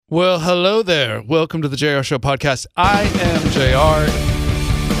Well, hello there. Welcome to the JAYAR Show podcast. I am JAYAR.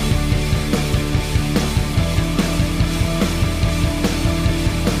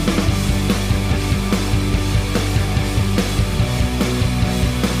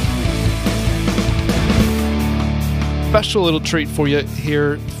 Special little treat for you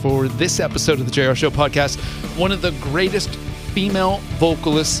here for this episode of the JAYAR Show podcast. One of the greatest female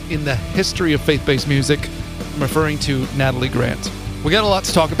vocalists in the history of faith-based music. I'm referring to Natalie Grant. We got a lot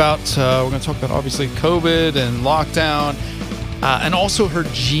to talk about. We're going to talk about, obviously, COVID and lockdown, and also her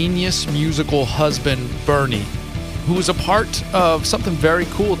genius musical husband, Bernie, who was a part of something very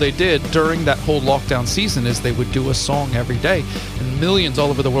cool they did during that whole lockdown season, is they would do a song every day, and millions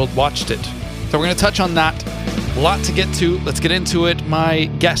all over the world watched it. So we're going to touch on that. A lot to get to. Let's get into it. My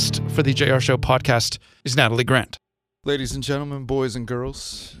guest for the JAYAR Show podcast is Natalie Grant. Ladies and gentlemen, boys and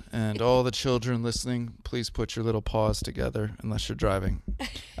girls, and all the children listening, please put your little paws together unless you're driving.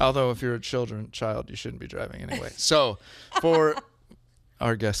 Although if you're a child, you shouldn't be driving anyway. So for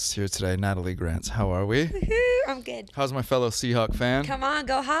our guests here today, Natalie Grant, how are we? Woohoo, I'm good. How's my fellow Seahawk fan? Come on,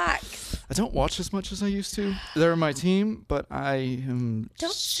 go Hawks. I don't watch as much as I used to. They're my team, but I am...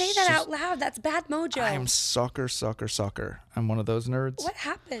 Don't say that out loud. That's bad mojo. I am soccer. I'm one of those nerds. What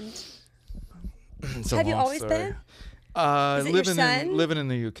happened? Have you always been? Is it your son? Living in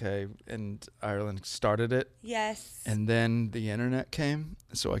the UK and Ireland started it. Yes. And then the internet came,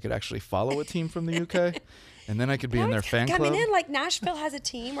 so I could actually follow a team from the UK. And then I could be in their fan club. Coming in, like Nashville has a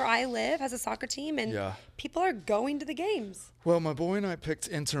team where I live, has a soccer team, and people are going to the games. Well, my boy and I picked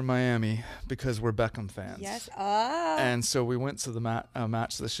Inter Miami because we're Beckham fans. Yes. Oh. And so we went to the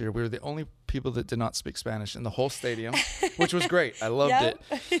match this year. We were the only people that did not speak Spanish in the whole stadium, which was great. I loved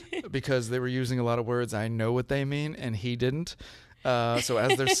it because they were using a lot of words. I know what they mean, and he didn't. So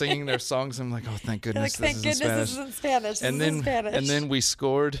as they're singing their songs, I'm like, oh, thank goodness, this isn't Spanish. And then we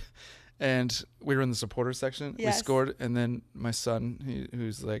scored. And we were in the supporter section. Yes. We scored, and then my son,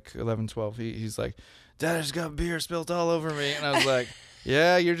 who's like 11, 12, he's like, Dad, I just got beer spilled all over me. And I was like,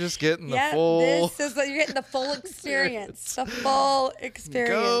 yeah, you're just getting the full... you're getting the full experience. The full experience.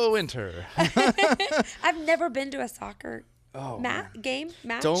 Go Inter. I've never been to a soccer match.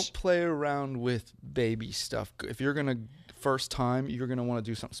 Don't play around with baby stuff. If you're going to... First time, you're going to want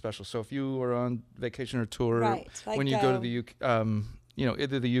to do something special. So if you are on vacation or tour, when you go to the UK...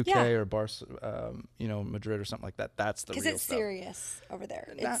 either the UK or Madrid or something like that. That's the real stuff. Because it's serious over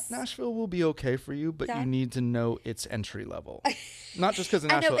there. Nashville will be okay for you, but you need to know its entry level. Not just because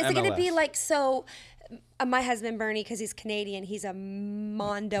of Nashville, I know. Is MLS. it going to be like, so my husband, Bernie, because he's Canadian, he's a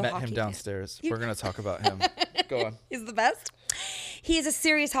Mondo Met hockey him downstairs. We're going to talk about him. Go on. He's the best. He's a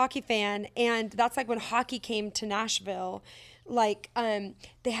serious hockey fan, and that's like when hockey came to Nashville, like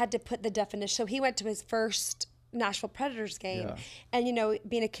they had to put the definition. So he went to his first Nashville Predators game, and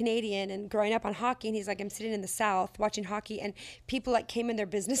being a Canadian and growing up on hockey, and he's like, I'm sitting in the South watching hockey, and people like came in their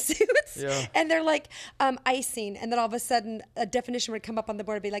business suits, and they're like icing, and then all of a sudden a definition would come up on the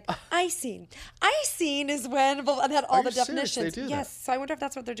board and be like icing is when, and had all the definitions. Yes, so I wonder if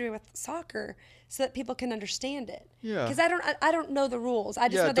that's what they're doing with soccer, so that people can understand it. Yeah, because I don't know the rules. I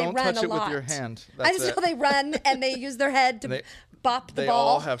just know they run a lot. Don't touch it with your hand. I just know they run and they use their head to bop the ball. They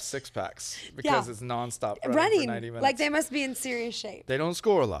all have six packs because it's nonstop running for 90 minutes. Like they must be in serious shape. They don't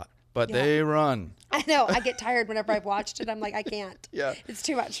score a lot, but they run. I know. I get tired whenever I've watched it. I'm like, I can't. Yeah. It's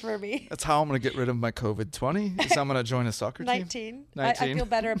too much for me. That's how I'm going to get rid of my COVID-20. Is I'm going to join a soccer team. 19. I feel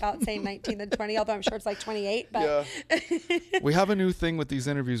better about saying 19 than 20, although I'm sure it's like 28. But we have a new thing with these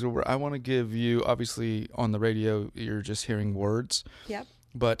interviews where I want to give you, obviously on the radio, you're just hearing words. Yep.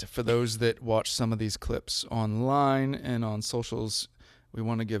 But for those that watch some of these clips online and on socials, we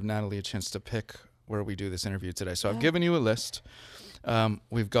want to give Natalie a chance to pick where we do this interview today. So I've given you a list.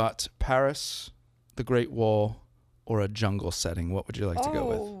 We've got Paris, the Great Wall, or a jungle setting. What would you like to go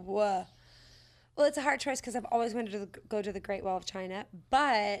with? Well, it's a hard choice because I've always wanted to go to the Great Wall of China,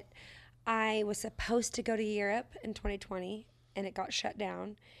 but I was supposed to go to Europe in 2020, and it got shut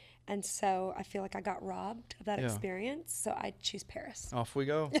down. And so I feel like I got robbed of that experience, so I choose Paris. Off we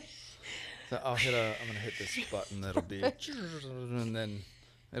go. So I'm going to hit this button that'll be, and then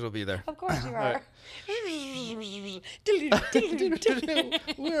it'll be there. Of course you are.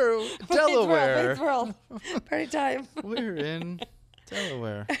 We're Delaware. Wade's World. Party time. We're in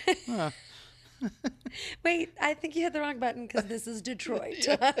Delaware. Huh. Wait, I think you hit the wrong button because this is Detroit.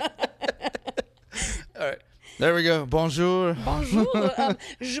 All right. There we go. Bonjour. Bonjour.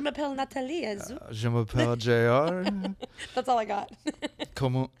 Je m'appelle Natalie. Je m'appelle JAYAR. That's all I got.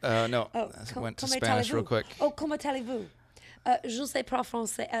 Went to Spanish real quick. Oh, comment allez-vous? Je ne sais pas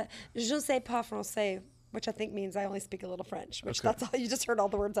français. Je ne sais pas français. which I think means I only speak a little French, which that's all. You just heard all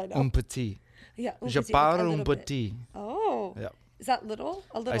the words I know. Un petit. Yeah. Je parle un petit. Oh. Yeah. Is that little?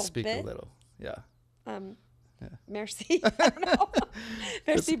 A little I speak bit? a little. Yeah. Merci. I don't know.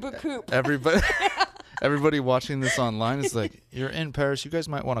 Merci beaucoup. Everybody watching this online is like, you're in Paris. You guys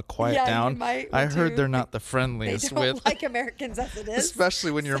might want to quiet down. I heard they're not the friendliest they don't like Americans as it is.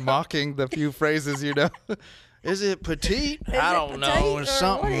 Especially when you're mocking the few phrases, you know. Is it petite? I don't know. Or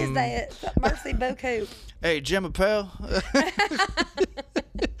Something. What is that? Merci beaucoup. Hey, Jim Appel.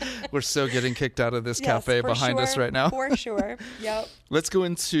 We're so getting kicked out of this cafe behind us right now. For sure. Yep. Let's go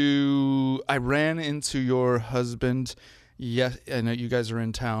into, I ran into your husband. Yes, I know you guys are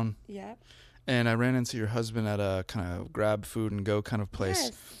in town. Yep. And I ran into your husband at a kind of grab food and go kind of place.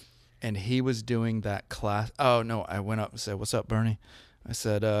 Yes. And he was doing that class. Oh, no. I went up and said, what's up, Bernie? I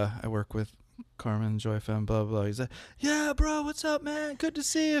said, I work with Carmen, Joy Femme, blah, blah. He's like, yeah, bro, what's up, man? Good to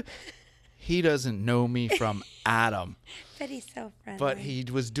see you. He doesn't know me from Adam. But he's so friendly. But he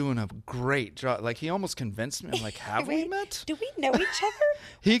was doing a great job. Like, he almost convinced me. I'm like, have we met? Do we know each other?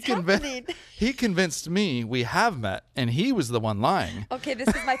 He convinced me we have met, and he was the one lying. Okay, this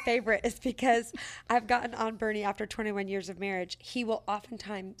is my favorite. It's because I've gotten on Bernie after 21 years of marriage. He will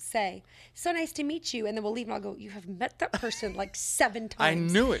oftentimes say, so nice to meet you. And then we'll leave and I'll go, you have met that person like 7 times. I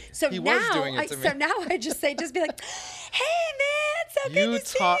knew it. So he now, was doing it to me. So now I just be like, hey, man, so good to see you. You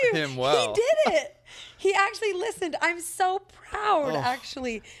taught him well. He did it. He actually listened. I'm so proud,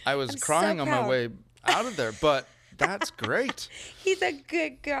 actually. I was crying on my way out of there, but that's great. He's a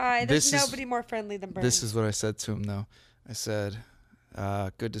good guy. There's nobody more friendly than Bernie. This is what I said to him, though. I said,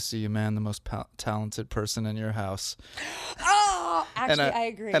 good to see you, man, the most talented person in your house. Oh, actually, I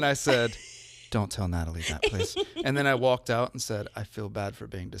agree. And I said, don't tell Natalie that, please. And then I walked out and said, I feel bad for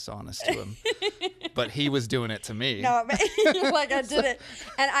being dishonest to him. But he was doing it to me. No, but like I did it.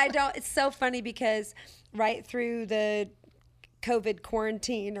 And I don't, it's so funny because right through the COVID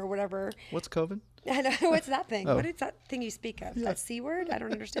quarantine or whatever. What's COVID? I know. What's that thing? Oh. What is that thing you speak of? That C word? I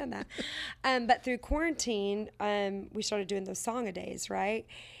don't understand that. But through quarantine, we started doing those song-a-days, right?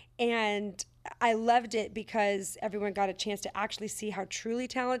 And I loved it because everyone got a chance to actually see how truly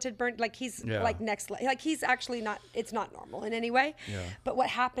talented Bernie, like he's like next level, like he's actually not, it's not normal in any way. Yeah. But what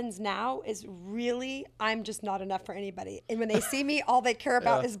happens now is really, I'm just not enough for anybody. And when they see me, all they care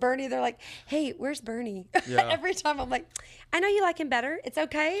about is Bernie. They're like, hey, where's Bernie? Yeah. Every time I'm like, I know you like him better. It's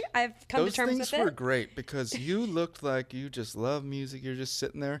okay. I've come to terms with it. Those things were great because you looked like you just love music. You're just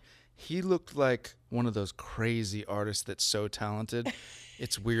sitting there. He looked like one of those crazy artists that's so talented.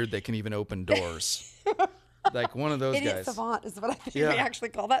 It's weird they can even open doors. Like one of those guys. Idiot savant is what I think we actually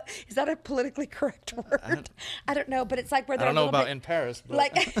call that. Is that a politically correct word? I don't know, but it's like where they're I don't know about in Paris. But.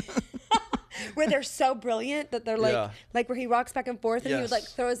 Like where they're so brilliant that they're like where he rocks back and forth and he would like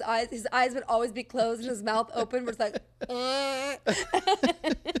throw his eyes would always be closed and his mouth open where it's like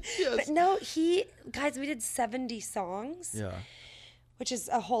But no, guys, we did 70 songs. Yeah. Which is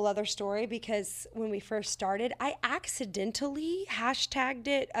a whole other story because when we first started, I accidentally hashtagged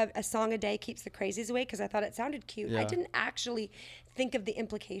it, a song a day keeps the crazies away because I thought it sounded cute. I didn't actually think of the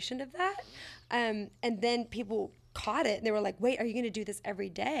implication of that. And then people caught it and they were like, wait, are you going to do this every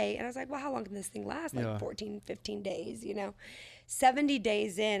day? And I was like, well, how long can this thing last? Like 14, 15 days, you know? 70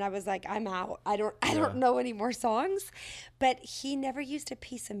 days in, I was like, I'm out. I don't know any more songs. But he never used a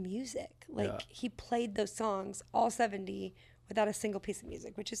piece of music. Like he played those songs, all 70, without a single piece of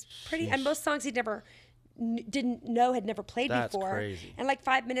music, which is pretty. And most songs he never didn't know, had never played before. Crazy. And like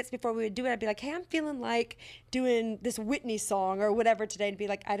 5 minutes before we would do it, I'd be like, hey, I'm feeling like doing this Whitney song or whatever today, and be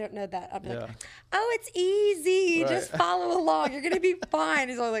like, I don't know that. I'd be like, oh, it's easy. Right. Just follow along. You're gonna be fine.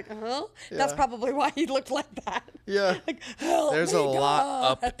 He's always like, huh? Yeah. That's probably why he looked like that. Yeah. Like, there's a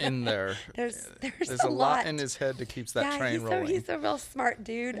lot up in there. There's a lot in his head to keep that train rolling. He's a real smart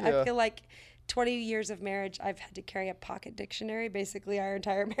dude. I feel like 20 years of marriage, I've had to carry a pocket dictionary basically our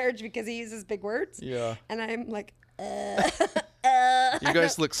entire marriage because he uses big words. Yeah. And I'm like, You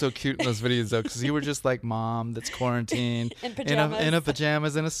guys look so cute in those videos though, because you were just like mom that's quarantined in pajamas, in a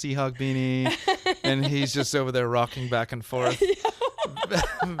pajamas and a Seahawk beanie, and he's just over there rocking back and forth,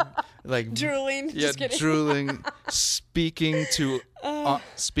 like drooling. Yeah, drooling, speaking to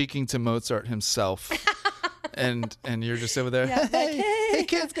Mozart himself. And you're just over there. Yeah, hey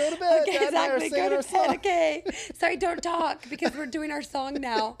kids, go to bed. Okay, exactly. Go to bed. Okay. Sorry, don't talk because we're doing our song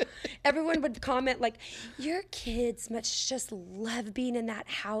now. Everyone would comment like, "Your kids must just love being in that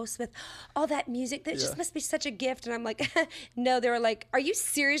house with all that music. That just must be such a gift." And I'm like, "No." They were like, "Are you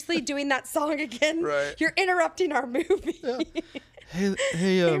seriously doing that song again? Right. You're interrupting our movie." Yeah.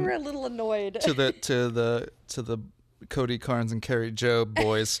 Hey. They were a little annoyed. To the Cody Carnes and Carrie Joe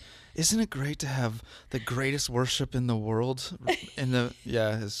boys. Isn't it great to have the greatest worship in the world?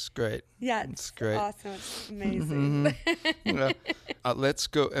 It's great. Yeah, it's great. Awesome. It's amazing. Yeah. Let's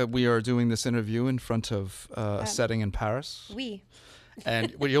go. We are doing this interview in front of a setting in Paris.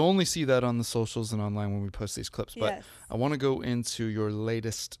 And we only see that on the socials and online when we post these clips. But yes. I want to go into your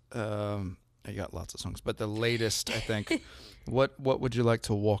latest. You got lots of songs, but the latest, I think. What would you like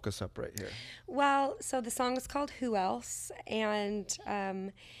to walk us up right here? Well, so the song is called "Who Else," and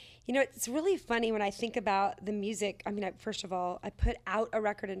it's really funny when I think about the music. I mean, first of all, I put out a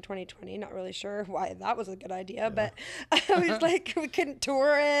record in 2020. Not really sure why that was a good idea, but I was like, we couldn't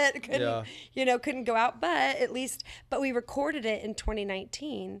tour it, couldn't go out, but we recorded it in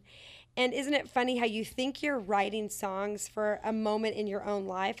 2019. And isn't it funny how you think you're writing songs for a moment in your own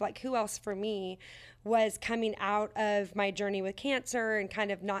life? Like Who Else for me was coming out of my journey with cancer and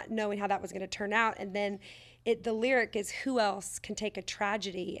kind of not knowing how that was going to turn out. And then the lyric is, who else can take a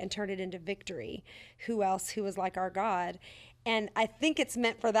tragedy and turn it into victory? Who else who is like our God? And I think it's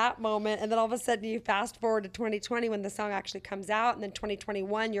meant for that moment. And then all of a sudden you fast forward to 2020 when the song actually comes out. And then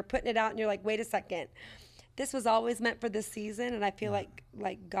 2021, you're putting it out and you're like, wait a second. This was always meant for this season, and I feel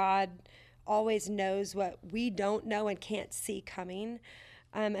like God always knows what we don't know and can't see coming.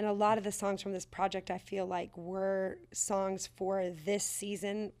 And a lot of the songs from this project, I feel like, were songs for this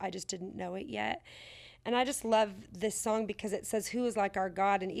season. I just didn't know it yet. And I just love this song because it says, who is like our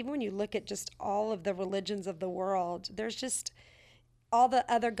God? And even when you look at just all of the religions of the world, there's just all the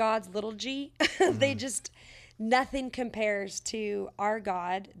other gods, little g. They just, nothing compares to our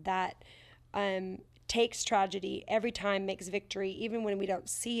God that takes tragedy every time, makes victory even when we don't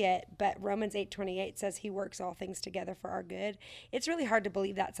see it. But Romans 8:28 says he works all things together for our good. It's really hard to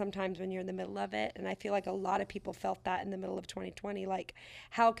believe that sometimes when you're in the middle of it, and I feel like a lot of people felt that in the middle of 2020, like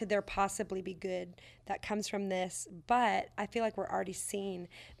how could there possibly be good that comes from this? But I feel like we're already seeing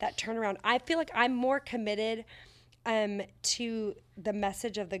that turnaround. I feel like I'm more committed to the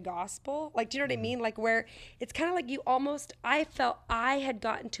message of the gospel. Like, do you know what I mean? Like, where it's kind of like I felt I had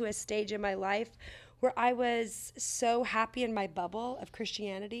gotten to a stage in my life where I was so happy in my bubble of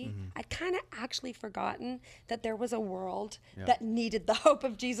Christianity. I'd kind of actually forgotten that there was a world that needed the hope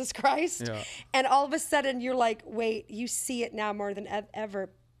of Jesus Christ. Yeah. And all of a sudden you're like, wait, you see it now more than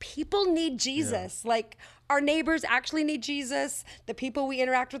ever. People need Jesus. Like, our neighbors actually need Jesus. The people we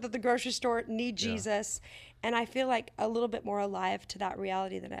interact with at the grocery store need Jesus. And I feel like a little bit more alive to that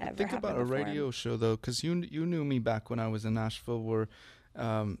reality than I ever have been before. Think about a radio show, though, because you knew me back when I was in Nashville. We're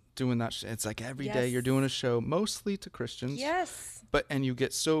doing that. It's like every day you're doing a show, mostly to Christians. Yes. And you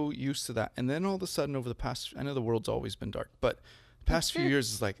get so used to that. And then all of a sudden over the past, I know the world's always been dark, but the past few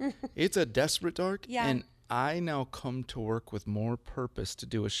years is like, it's a desperate dark. Yeah. And I now come to work with more purpose to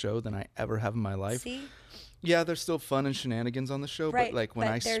do a show than I ever have in my life. See? Yeah, there's still fun and shenanigans on the show, but like when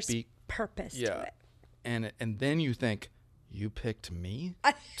I speak, purpose to it. And then you think, you picked me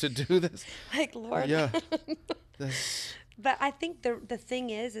to do this? Like, Lord. Yeah. But I think the thing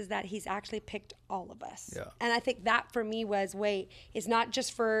is that he's actually picked all of us. Yeah. And I think that for me was, it's not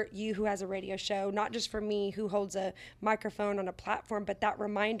just for you who has a radio show, not just for me who holds a microphone on a platform, but that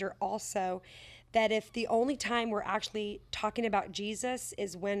reminder also that if the only time we're actually talking about Jesus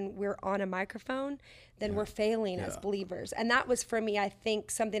is when we're on a microphone, then we're failing as believers. And that was for me, I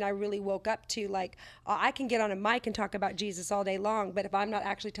think, something I really woke up to. Like, I can get on a mic and talk about Jesus all day long, but if I'm not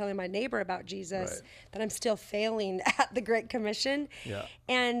actually telling my neighbor about Jesus, then I'm still failing at the Great Commission. Yeah.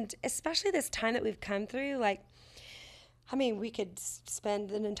 And especially this time that we've come through, like, I mean, we could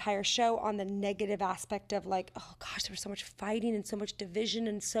spend an entire show on the negative aspect of like, oh gosh, there was so much fighting and so much division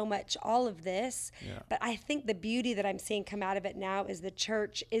and so much all of this. Yeah. But I think the beauty that I'm seeing come out of it now is the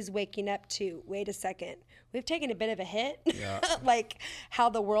church is waking up to, wait a second, we've taken a bit of a hit, like how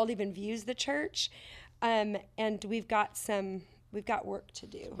the world even views the church. And we've got work to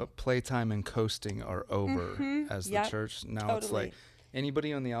do. But playtime and coasting are over as the church. Now it's like,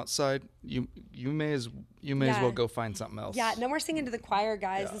 anybody on the outside, you may as well go find something else. Yeah, no more singing to the choir,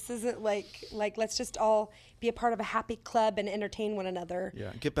 guys. Yeah. This isn't like let's just all be a part of a happy club and entertain one another.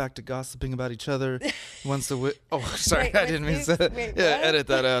 Yeah, get back to gossiping about each other. Sorry, I didn't mean to say that. Edit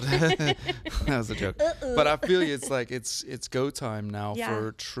that out. That was a joke. But I feel you. It's like it's go time now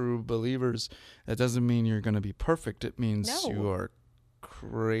for true believers. That doesn't mean you're going to be perfect. It means you are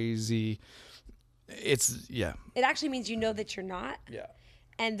crazy. It actually means you know that you're not. Yeah.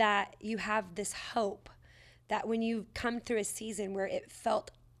 And that you have this hope that when you come through a season where it felt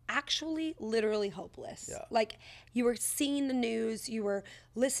actually literally hopeless. Yeah. Like you were seeing the news, you were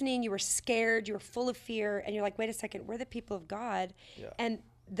listening, you were scared, you were full of fear, and you're like, wait a second, we're the people of God. Yeah. And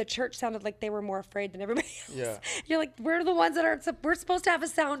the church sounded like they were more afraid than everybody else. Yeah. You're like, we're the ones that aren't, we're supposed to have a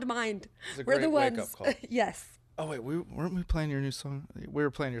sound mind. It's a We're great the ones. wake-up call. Yes. Oh, wait, weren't we playing your new song? We were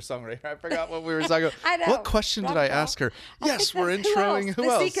playing your song right here. I forgot what we were talking about. I know. What question did I ask her? Yes, we're Who introing. else? Who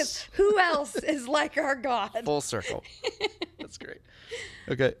else? Because who else is like our God? Full circle. That's great.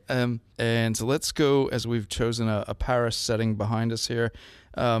 Okay, and so let's go, as we've chosen a Paris setting behind us here.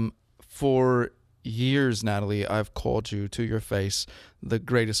 For years, Natalie, I've called you to your face the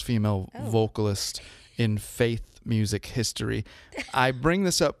greatest female vocalist in faith music history. I bring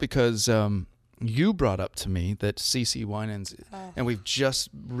this up because you brought up to me that CeCe Winans, and we've just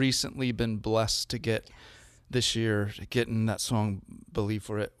recently been blessed to get this year, getting that song "Believe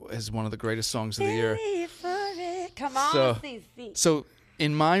for It" as one of the greatest songs of the year. Believe for it. Come on, CeCe. So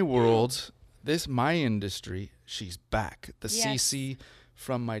in my world, my industry, she's back. The CeCe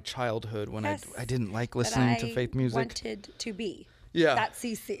from my childhood when I didn't like listening to faith music. Wanted to be. Yeah. That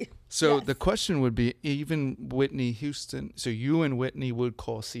CeCe. So the question would be, even Whitney Houston, so you and Whitney would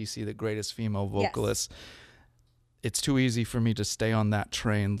call CeCe the greatest female vocalist. Yes. It's too easy for me to stay on that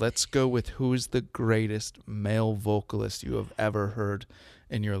train. Let's go with who's the greatest male vocalist you have ever heard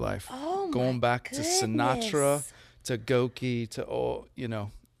in your life. Oh, going back goodness. to Sinatra, to Goki, to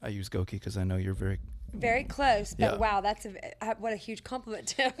I use Goki because I know you're very close, but wow, that's what a huge compliment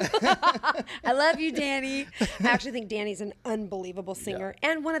to him. I love you, Danny. I actually think Danny's an unbelievable singer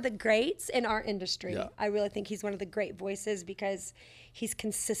and one of the greats in our industry. Yeah. I really think he's one of the great voices because he's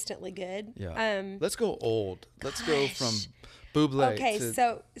consistently good. Yeah. Let's go old. Let's go from Bublé. Okay,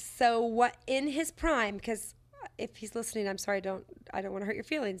 so what in his prime? Because if he's listening, I'm sorry, I don't want to hurt your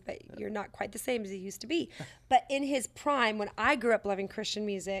feelings, but you're not quite the same as he used to be. But in his prime, when I grew up loving Christian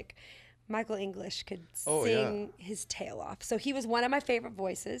music, Michael English could sing his tail off. So he was one of my favorite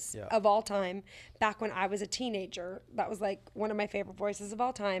voices of all time. Back when I was a teenager, that was like one of my favorite voices of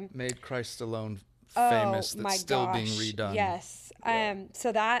all time. Made Christ Alone famous. That's still being redone. Yes. Yeah.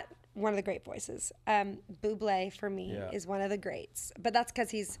 So that, one of the great voices. Bublé for me is one of the greats. But that's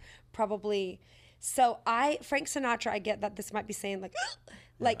because he's probably... So Frank Sinatra, I get that this might be saying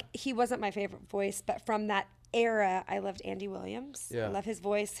like he wasn't my favorite voice, but from that era, I loved Andy Williams. Yeah. I love his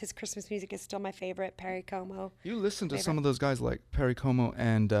voice. His Christmas music is still my favorite. Perry Como. You listen to some of those guys like Perry Como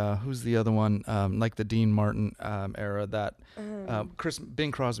and who's the other one? Like the Dean Martin era, that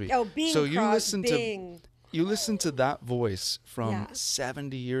Bing Crosby. Oh, Bing so Crosby. You listen to that voice from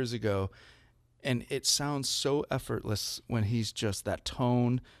 70 years ago, and it sounds so effortless when he's just that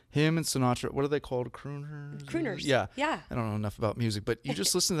tone. Him and Sinatra, what are they called? Crooners? Crooners. Yeah. Yeah. I don't know enough about music, but you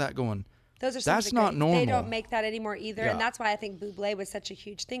just listen to that going, those are that's not normal. They don't make that anymore either. Yeah. And that's why I think Bublé was such a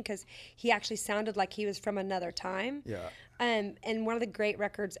huge thing, because he actually sounded like he was from another time. Yeah. And one of the great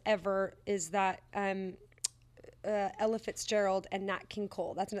records ever is that Ella Fitzgerald and Nat King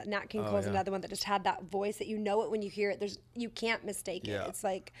Cole. Nat King Cole's another one that just had that voice that you know it when you hear it. You can't mistake it. It's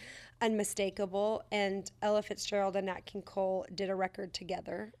like unmistakable. And Ella Fitzgerald and Nat King Cole did a record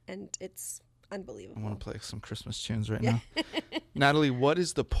together, and it's unbelievable. I want to play some Christmas tunes right now. Natalie, what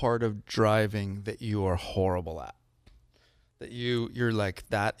is the part of driving that you are horrible at? That you're like,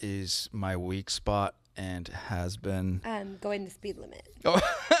 that is my weak spot and has been? Going the speed limit. Oh.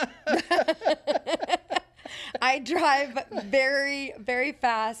 I drive very, very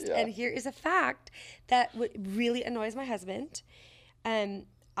fast, and here is a fact that really annoys my husband.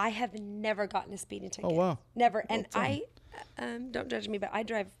 I have never gotten a speeding ticket. Oh, wow. Never. And I, don't judge me, but I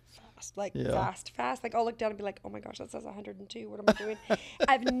drive fast, fast. Like, I'll look down and be like, oh my gosh, that says 102. What am I doing?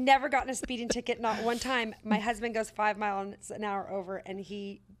 I've never gotten a speeding ticket, not one time. My husband goes 5 miles an hour over, and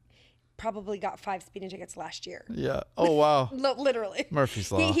he probably got 5 speeding tickets last year. Yeah. Oh, wow. Literally.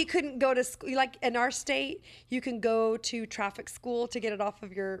 Murphy's Law. He couldn't go to school. Like, in our state, you can go to traffic school to get it off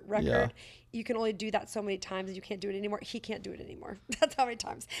of your record. Yeah. You can only do that so many times, and you can't do it anymore. He can't do it anymore. That's how many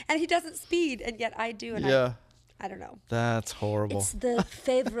times. And he doesn't speed, and yet I do. And I don't know. That's horrible. It's the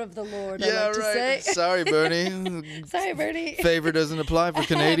favor of the Lord, I like to say. Sorry, Bernie. Sorry, Bernie. Favor doesn't apply for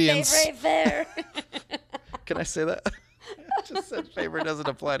Canadians. Fair. Can I say that? I just said favor doesn't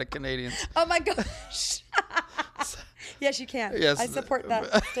apply to Canadians. Oh, my gosh. Yes, you can. Yes. I support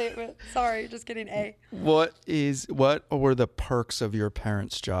that statement. Sorry, just kidding. What were the perks of your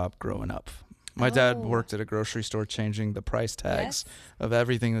parents' job growing up? My dad worked at a grocery store changing the price tags of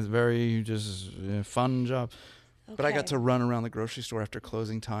everything. It was very just fun job. Okay. But I got to run around the grocery store after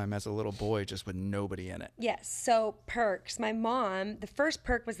closing time as a little boy, just with nobody in it. Yes. So perks. My mom, the first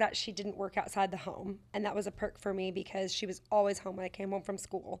perk was that she didn't work outside the home. And that was a perk for me because she was always home when I came home from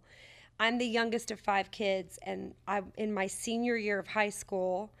school. I'm the youngest of 5 kids. And in my senior year of high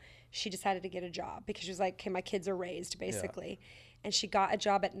school, she decided to get a job because she was like, okay, my kids are raised, basically. and she got a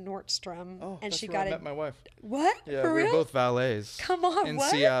job at Nordstrom. Oh, and that's she where got I met my wife. What? Yeah, For we real? were both valets. Come on, in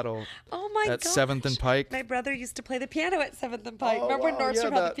what? Seattle. Oh my god! At 7th and Pike. My brother used to play the piano at 7th and Pike. Oh, Remember when wow,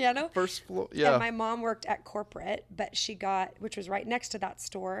 Nordstrom had the piano? First floor. Yeah. And my mom worked at corporate, but she got, which was right next to that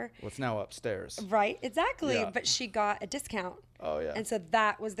store. What's now upstairs. Right, exactly. Yeah. But she got a discount. Oh yeah. And so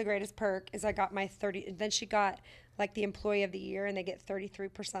that was the greatest perk, is I got my 30. And then she got like the employee of the year, and they get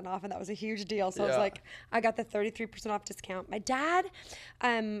 33% off, and that was a huge deal. So I was like, I got the 33% off discount. My dad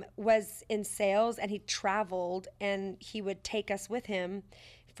was in sales, and he traveled, and he would take us with him.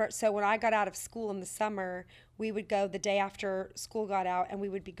 So when I got out of school in the summer, we would go the day after school got out, and we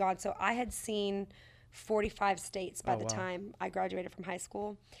would be gone. So I had seen 45 states by the time I graduated from high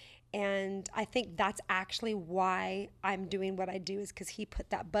school. And I think that's actually why I'm doing what I do, is because he put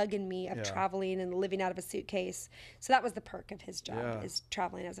that bug in me of traveling and living out of a suitcase. So that was the perk of his job, is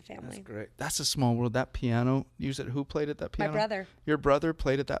traveling as a family. That's great. That's a small world. That piano, you said who played at that piano? My brother. Your brother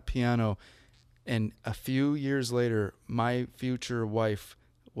played at that piano. And a few years later, my future wife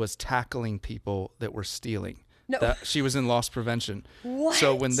was tackling people that were stealing. No. She was in loss prevention. What?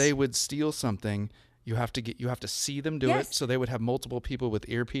 So when they would steal something, you have to see them do it. So they would have multiple people with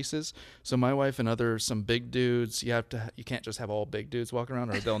earpieces. So my wife and some big dudes, you can't just have all big dudes walking around,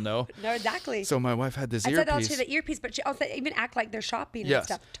 or they'll know. No, exactly. So my wife had this earpiece. I said I'll take the earpiece, but she also even act like they're shopping and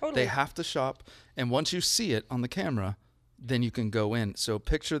stuff. Totally. They have to shop, and once you see it on the camera, then you can go in. So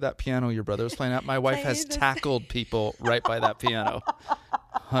picture that piano your brother was playing at. My wife has tackled people right by that piano.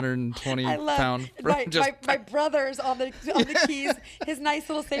 120-pound. My brother's on the keys. His nice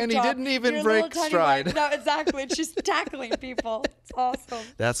little safe and job. he didn't even break stride. No, exactly. And she's tackling people. It's awesome.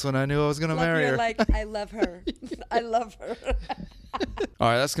 That's when I knew I was going to marry her. You're like, I love her. I love her. All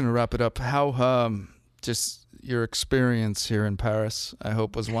right, that's going to wrap it up. How just your experience here in Paris, I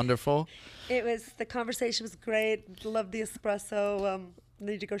hope, was wonderful. The conversation was great. Love the espresso.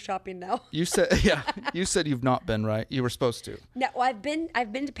 Need to go shopping now. You said you've not been, right? You were supposed to. No, well, I've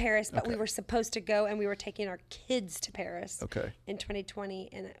been to Paris, but we were supposed to go, and we were taking our kids to Paris. In 2020,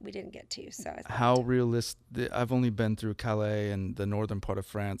 and we didn't get to. So how realistic? I've only been through Calais and the northern part of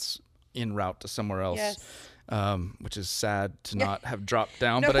France en route to somewhere else. Yes. Which is sad to not have dropped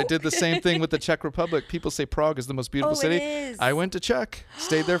down. No. But I did the same thing with the Czech Republic. People say Prague is the most beautiful city. It is. I went to Czech,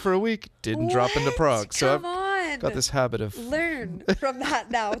 stayed there for a week, didn't drop into Prague. So I've got this habit of... Learn from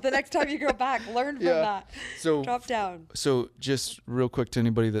that now. The next time you go back, learn from that. So drop down. So just real quick to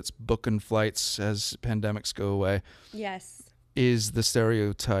anybody that's booking flights as pandemics go away. Yes. Is the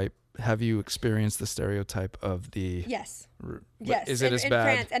stereotype... Have you experienced the stereotype of the... Yes. Yes. Is it as bad?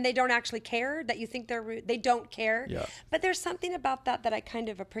 In France, and they don't actually care that you think they're rude. They don't care. Yeah. But there's something about that I kind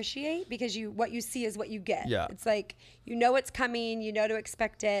of appreciate, because what you see is what you get. Yeah. It's like, you know it's coming, you know to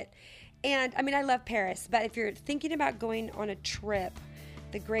expect it. And I mean, I love Paris, but if you're thinking about going on a trip,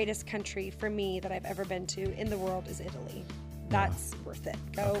 the greatest country for me that I've ever been to in the world is Italy. That's worth it.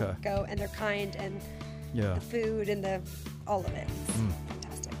 Go, and they're kind, and the food and all of it. It's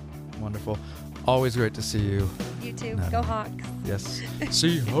fantastic. Wonderful. Always great to see you. You too. Natalie. Go Hawks. Yes.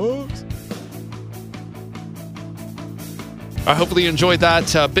 See Hawks. I hopefully you enjoyed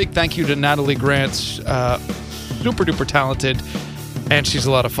that. Big thank you to Natalie Grant. Super duper talented. And she's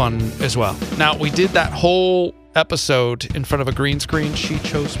a lot of fun as well. Now, we did that whole episode in front of a green screen. She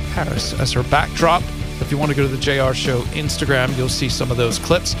chose Paris as her backdrop. If you want to go to the JR Show Instagram, you'll see some of those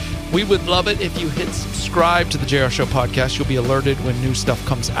clips. We would love it if you hit subscribe to the JR Show podcast. You'll be alerted when new stuff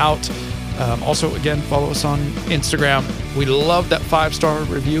comes out. Also, again, follow us on Instagram. We love that 5-star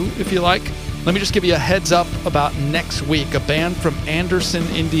review if you like. Let me just give you a heads up about next week. A band from Anderson,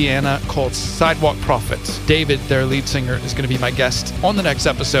 Indiana called Sidewalk Prophets. David, their lead singer, is going to be my guest on the next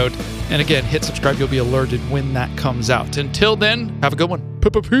episode. And again, hit subscribe. You'll be alerted when that comes out. Until then, have a good one.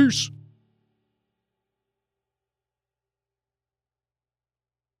 Peace.